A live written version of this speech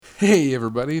Hey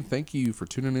everybody, thank you for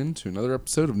tuning in to another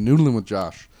episode of Noodling with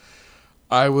Josh.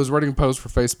 I was writing a post for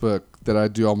Facebook that I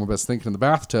do all my best thinking in the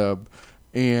bathtub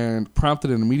and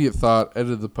prompted an immediate thought,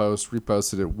 edited the post,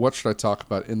 reposted it. What should I talk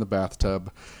about in the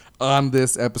bathtub on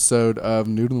this episode of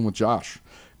Noodling with Josh?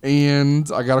 And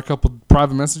I got a couple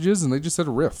private messages and they just said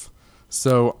a riff.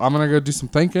 So I'm going to go do some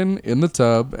thinking in the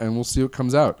tub and we'll see what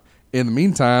comes out. In the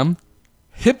meantime,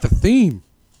 hit the theme.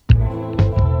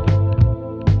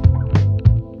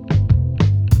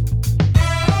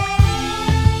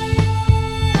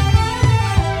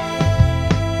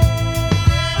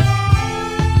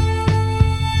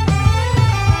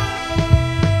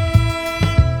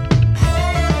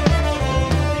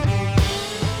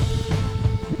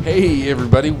 Hey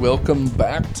everybody, welcome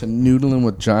back to Noodling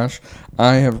with Josh.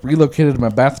 I have relocated my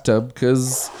bathtub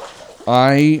because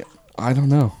I don't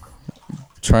know,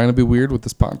 trying to be weird with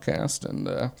this podcast, and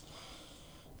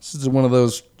this is one of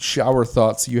those shower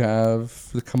thoughts you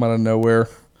have that come out of nowhere.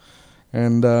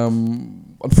 And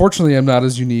unfortunately, I'm not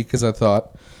as unique as I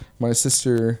thought. My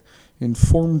sister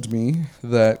informed me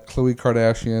that Khloe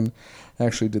Kardashian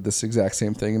actually did this exact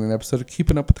same thing in an episode of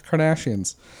Keeping Up with the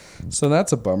Kardashians. So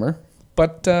that's a bummer.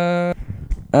 But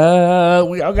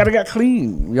we all gotta get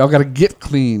clean. We all gotta get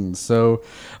clean. So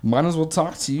might as well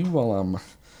talk to you while I'm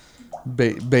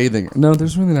bathing. No,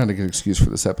 there's really not a good excuse for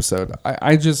this episode.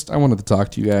 I wanted to talk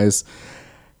to you guys.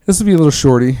 This will be a little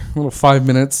shorty, a little 5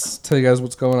 minutes. Tell you guys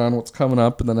what's going on, what's coming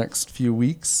up in the next few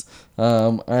weeks.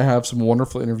 I have some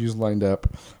wonderful interviews lined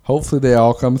up. Hopefully they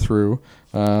all come through.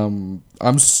 I'm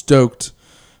stoked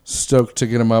to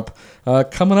get them up.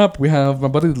 Coming up, we have my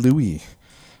buddy Louie.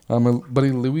 My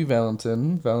buddy Louie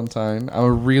Valentine.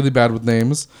 I'm really bad with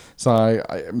names, so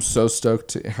I am so stoked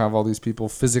to have all these people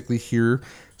physically here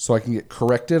so I can get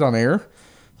corrected on air.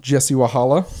 Jesse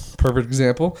Wahala, perfect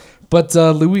example. But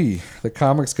Louie, the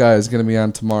comics guy, is going to be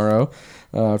on tomorrow.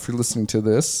 If you're listening to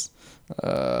this,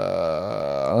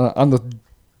 on the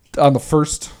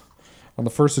 1st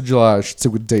of July, I should say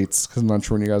with dates, because I'm not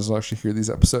sure when you guys will actually hear these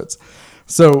episodes.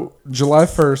 So July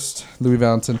 1st, Louie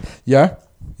Valentine. Yeah.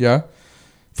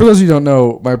 For those of you who don't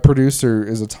know, my producer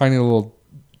is a tiny little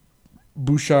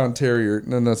Bouchon Terrier.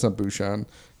 No, that's not Bouchon.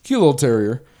 Cute little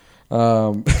terrier.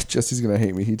 Jesse's going to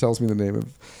hate me. He tells me the name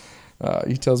of...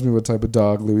 he tells me what type of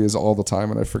dog Louie is all the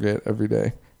time, and I forget every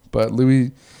day. But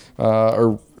Louie,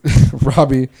 or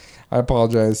Robbie, I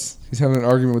apologize. He's having an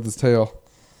argument with his tail.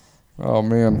 Oh,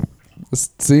 man.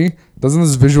 See? Doesn't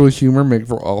this visual humor make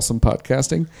for awesome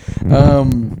podcasting?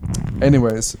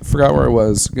 Anyways, forgot where I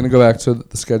was. Going to go back to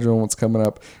the schedule and what's coming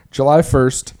up. July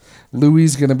 1st,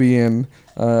 Louie's going to be in.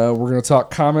 We're going to talk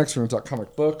comics. We're going to talk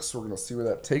comic books. We're going to see where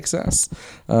that takes us.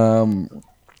 On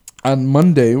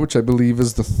Monday, which I believe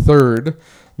is the 3rd,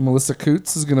 Melissa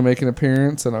Coots is going to make an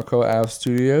appearance in Alcoa Ave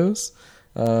Studios.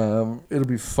 It'll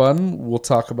be fun. We'll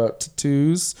talk about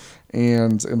tattoos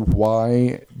and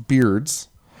why beards.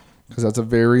 Because that's a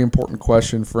very important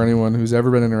question for anyone who's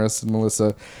ever been interested in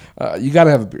Melissa. You got to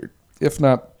have a beard. If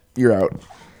not, you're out.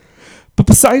 But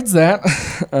besides that,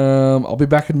 I'll be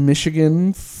back in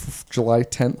Michigan July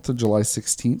 10th to July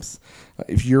 16th.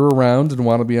 If you're around and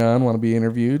want to be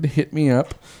interviewed, hit me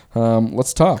up.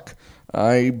 Let's talk.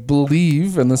 I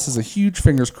believe, and this is a huge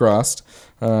fingers crossed,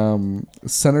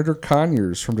 Senator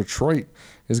Conyers from Detroit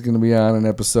is going to be on an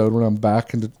episode when I'm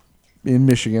back in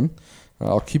Michigan.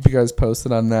 I'll keep you guys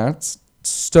posted on that.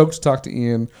 Stoked to talk to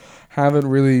Ian. Haven't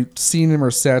really seen him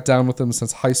or sat down with him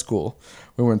since high school.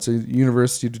 We went to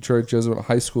University of Detroit Jesuit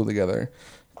High School together.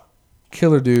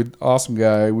 Killer dude, awesome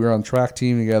guy. We were on track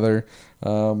team together.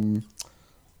 Ian,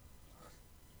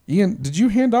 did you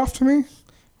hand off to me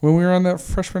when we were on that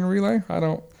freshman relay? I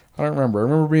don't remember. I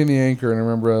remember being the anchor, and I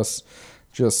remember us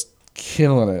just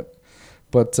killing it.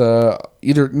 But I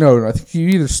think you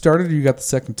either started or you got the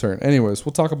second turn. Anyways,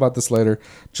 we'll talk about this later.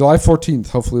 July 14th,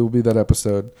 hopefully, will be that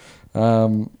episode.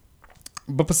 But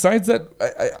besides that,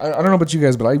 I don't know about you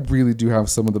guys, but I really do have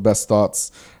some of the best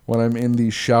thoughts when I'm in the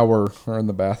shower or in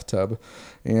the bathtub.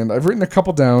 And I've written a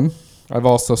couple down. I've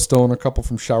also stolen a couple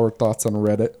from Shower Thoughts on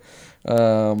Reddit.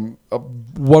 A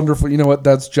wonderful, you know what?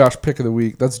 That's Josh's pick of the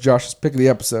week. That's Josh's pick of the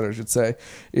episode, I should say,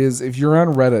 is if you're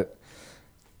on Reddit,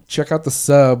 check out the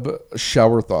sub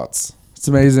Shower Thoughts. It's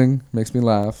amazing. Makes me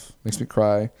laugh. Makes me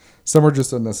cry. Some are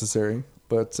just unnecessary.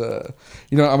 But, I'm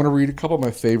going to read a couple of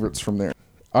my favorites from there.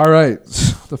 All right.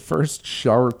 The first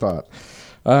shower thought.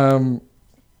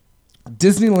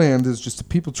 Disneyland is just a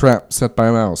people trap set by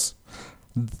a mouse.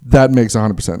 That makes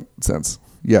 100% sense.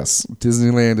 Yes,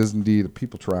 Disneyland is indeed a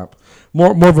people trap.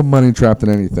 More of a money trap than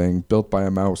anything, built by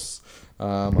a mouse.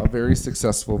 A very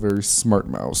successful, very smart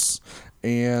mouse.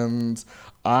 And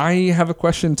I have a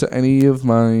question to any of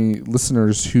my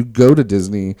listeners who go to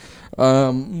Disney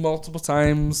multiple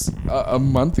times a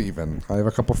month even. I have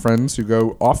a couple friends who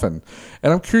go often,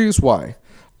 and I'm curious why.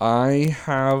 I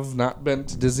have not been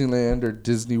to Disneyland or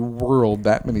Disney World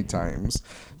that many times.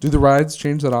 Do the rides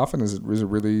change that often? Is it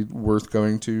really worth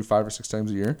going to 5 or 6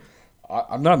 times a year?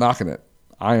 I'm not knocking it.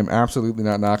 I am absolutely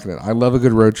not knocking it. I love a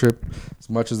good road trip as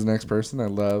much as the next person. I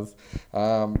love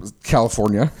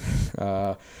California,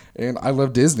 and I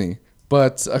love Disney.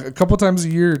 But a couple times a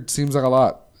year seems like a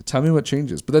lot. Tell me what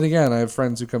changes. But then again, I have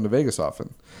friends who come to Vegas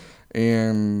often.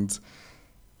 And,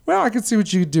 well, I could see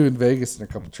what you could do in Vegas in a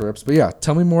couple trips. But, yeah,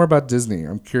 tell me more about Disney.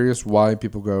 I'm curious why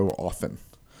people go often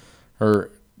or,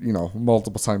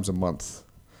 multiple times a month.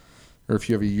 Or if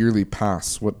you have a yearly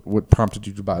pass, what prompted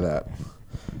you to buy that?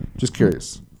 Just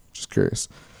curious.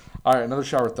 All right, another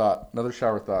shower thought.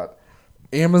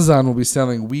 Amazon will be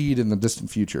selling weed in the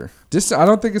distant future. I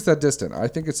don't think it's that distant. I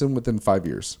think it's within 5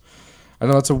 years. I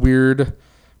know that's a weird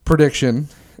prediction,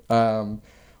 but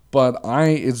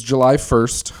it's July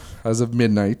 1st as of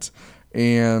midnight,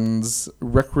 and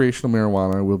recreational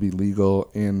marijuana will be legal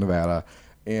in Nevada.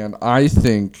 And I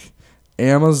think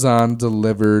Amazon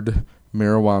delivered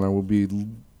marijuana will be,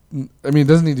 it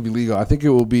doesn't need to be legal. I think it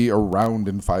will be around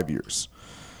in 5 years.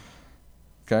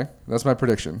 Okay? That's my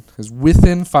prediction. Is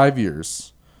within 5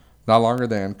 years, not longer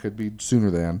than, could be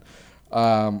sooner than,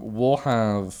 we'll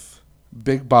have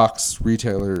big box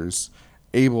retailers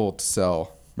able to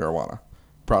sell marijuana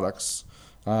products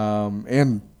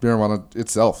and marijuana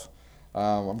itself.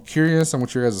 I'm curious on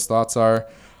what your guys' thoughts are.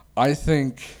 I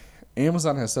think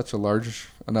Amazon has such a large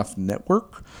enough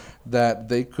network that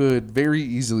they could very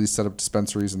easily set up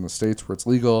dispensaries in the states where it's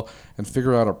legal and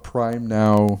figure out a Prime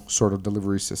Now sort of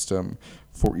delivery system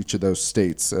for each of those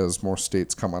states. As more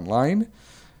states come online,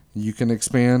 you can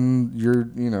expand your,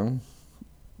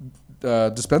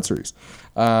 dispensaries.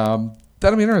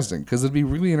 That'll be interesting because it'd be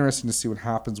really interesting to see what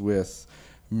happens with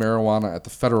marijuana at the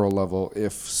federal level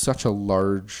if such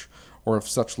large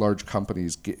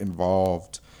companies get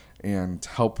involved and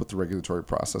help with the regulatory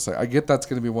process. I get that's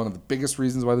going to be one of the biggest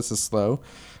reasons why this is slow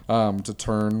to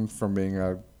turn from being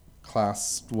a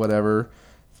class whatever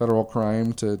federal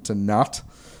crime to not.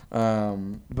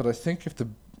 But I think if the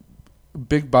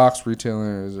big box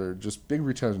retailers or just big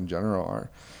retailers in general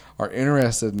are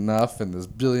interested enough in this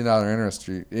billion-dollar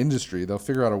industry, they'll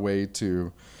figure out a way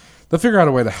to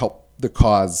help the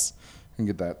cause and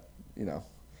get that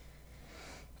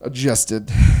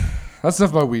adjusted. That's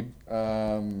enough about weed.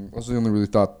 Those are the only really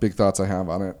big thoughts I have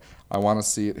on it. I want to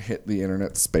see it hit the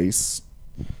internet space,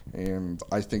 and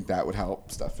I think that would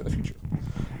help stuff in the future.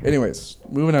 Anyways,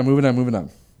 moving on.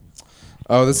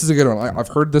 Oh, this is a good one. I've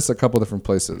heard this a couple different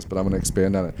places, but I'm going to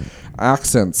expand on it.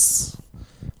 Accents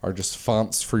are just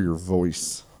fonts for your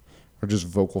voice, or just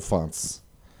vocal fonts.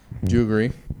 Do you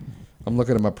agree? I'm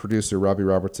looking at my producer, Robbie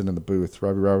Robertson, in the booth.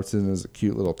 Robbie Robertson is a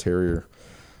cute little terrier,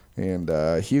 and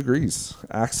he agrees.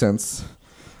 Accents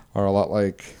are a lot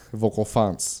like vocal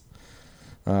fonts.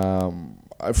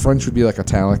 French would be like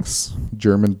italics,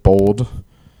 German bold,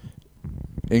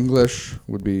 English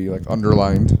would be like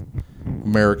underlined,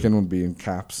 American would be in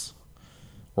caps,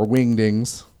 or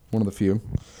wingdings, one of the few.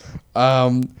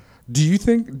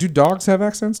 Do dogs have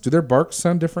accents? Do their barks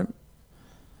sound different?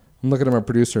 I'm looking at my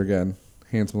producer again,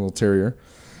 handsome little terrier.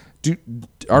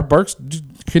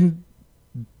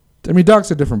 Dogs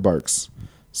have different barks.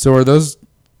 So are those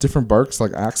different barks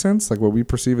like accents, like what we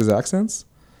perceive as accents?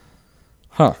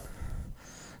 Huh.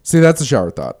 See, that's a shower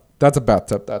thought. That's a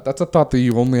bathtub thought. That's a thought that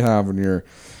you only have when you're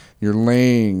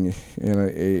laying in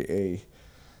a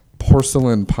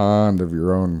porcelain pond of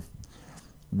your own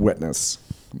wetness.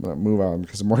 I'm going to move on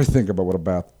because the more I think about what a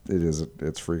bath it is,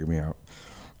 it's freaking me out.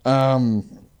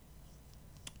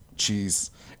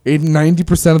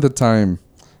 90% of the time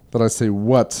that I say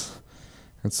what,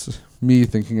 it's me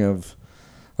thinking of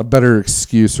a better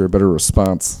excuse or a better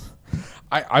response.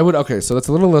 So that's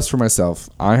a little less for myself.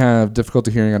 I have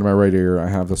difficulty hearing out of my right ear. I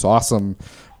have this awesome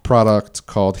product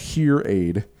called Hear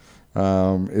Aid.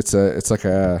 It's like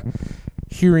a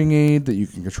hearing aid that you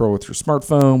can control with your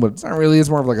smartphone, but it's not really. It's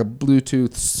more of like a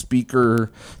Bluetooth speaker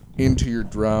into your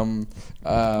drum.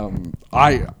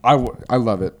 I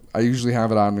love it. I usually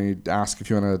have it on me. Ask if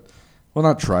you want to. Well,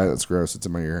 not try it. That's gross. It's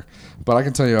in my ear. But I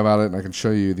can tell you about it, and I can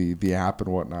show you the app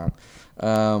and whatnot.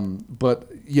 But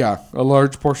yeah, a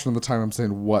large portion of the time I'm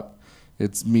saying what.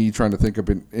 It's me trying to think of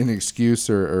an excuse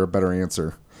or a better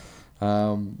answer.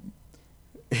 And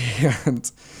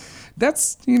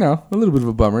that's, a little bit of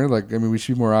a bummer. We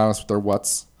should be more honest with our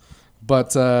whats.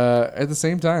 But at the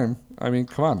same time,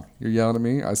 come on. You're yelling at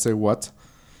me. I say what.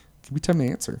 Give me time to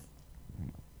answer.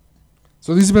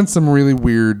 So these have been some really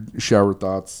weird shower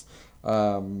thoughts.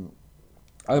 I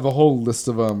have a whole list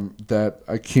of them that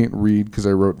I can't read because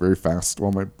I wrote very fast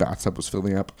while my bathtub was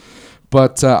filling up.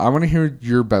 But I want to hear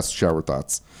your best shower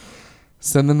thoughts.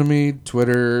 Send them to me,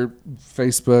 Twitter,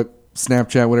 Facebook,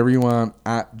 Snapchat, whatever you want,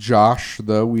 at Josh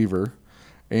the Weaver.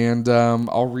 And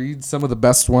I'll read some of the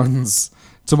best ones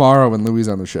tomorrow when Louie's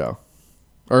on the show.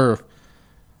 Or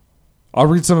I'll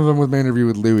read some of them with my interview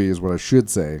with Louie is what I should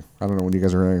say. I don't know when you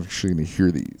guys are actually going to hear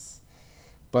these.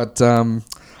 But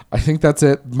I think that's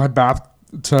it. My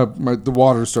bathtub, the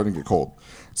water is starting to get cold.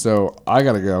 So I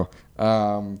got to go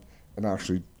and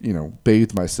actually,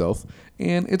 bathe myself.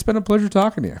 And it's been a pleasure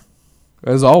talking to you.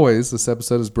 As always, this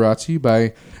episode is brought to you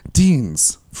by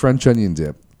Dean's French Onion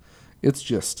Dip. It's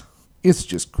just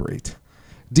great.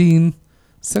 Dean,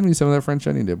 send me some of that French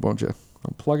onion dip, won't you?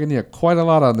 I'm plugging you quite a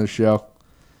lot on this show.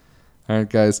 All right,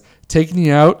 guys. Taking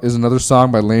You Out is another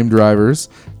song by Lame Drivers.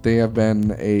 They have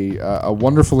been a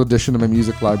wonderful addition to my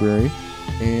music library,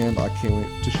 and I can't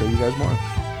wait to show you guys more.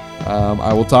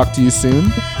 I will talk to you soon.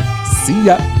 See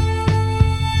ya.